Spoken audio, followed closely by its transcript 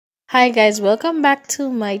Hi guys, welcome back to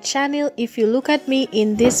my channel. If you look at me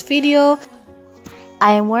in this video,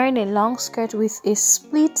 I am wearing a long skirt with a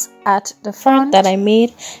split at the front that I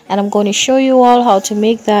made, and I'm going to show you all how to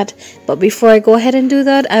make that. But before I go ahead and do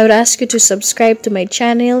that, I would ask you to subscribe to my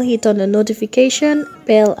channel, hit on the notification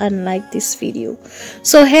bell, and like this video.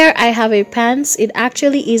 So here I have a pants. It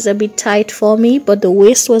actually is a bit tight for me, but the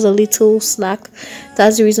waist was a little slack.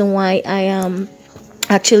 That's the reason why I am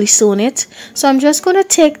actually sewn it. So I'm just going to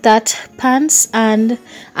take that pants and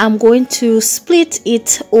I'm going to split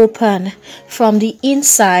it open from the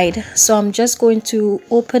inside. So I'm just going to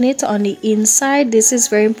open it on the inside. This is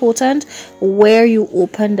very important where you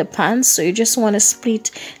open the pants. So you just want to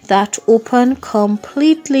split that open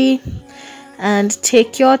completely and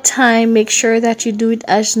take your time. Make sure that you do it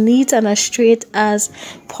as neat and as straight as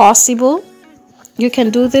possible. You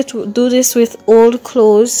can do this with old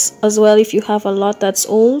clothes as well if you have a lot that's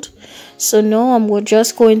old. So now I'm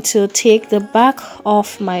just going to take the back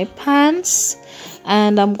of my pants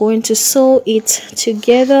and I'm going to sew it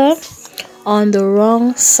together on the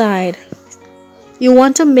wrong side. You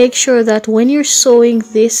want to make sure that when you're sewing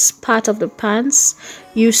this part of the pants,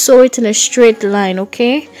 you sew it in a straight line,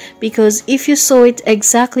 okay? Because if you sew it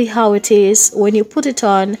exactly how it is, when you put it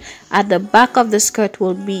on, at the back of the skirt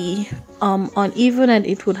will be uneven and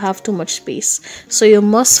it would have too much space. So you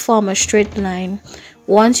must form a straight line.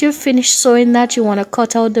 Once you've finished sewing that, you want to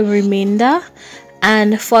cut out the remainder.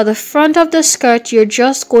 And for the front of the skirt, you're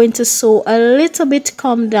just going to sew a little bit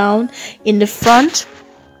come down in the front,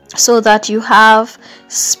 so that you have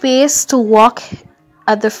space to walk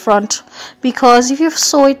at the front. Because if you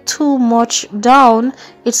sew it too much down,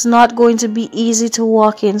 it's not going to be easy to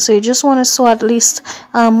walk in. So you just want to sew at least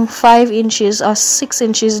 5 inches or 6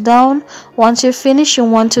 inches down. Once you finish, you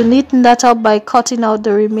want to neaten that up by cutting out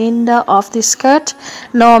the remainder of the skirt.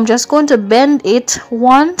 Now I'm just going to bend it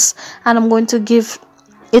once and I'm going to give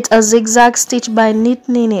it a zigzag stitch by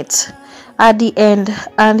neatening it at the end.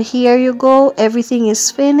 And here you go, everything is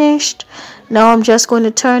finished. Now I'm just going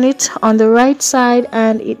to turn it on the right side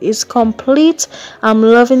and it is complete. I'm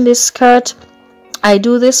loving this skirt. I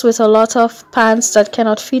do this with a lot of pants that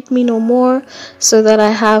cannot fit me no more, so that I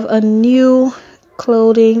have a new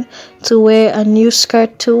clothing to wear, a new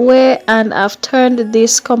skirt to wear, and I've turned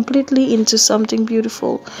this completely into something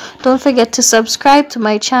beautiful. Don't forget to subscribe to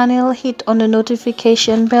my channel, hit on the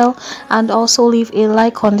notification bell, and also leave a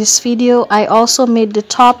like on this video. I also made the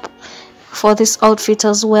top for this outfit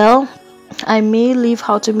as well. I may leave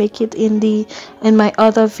how to make it in my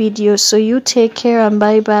other videos. So you take care and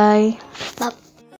bye bye.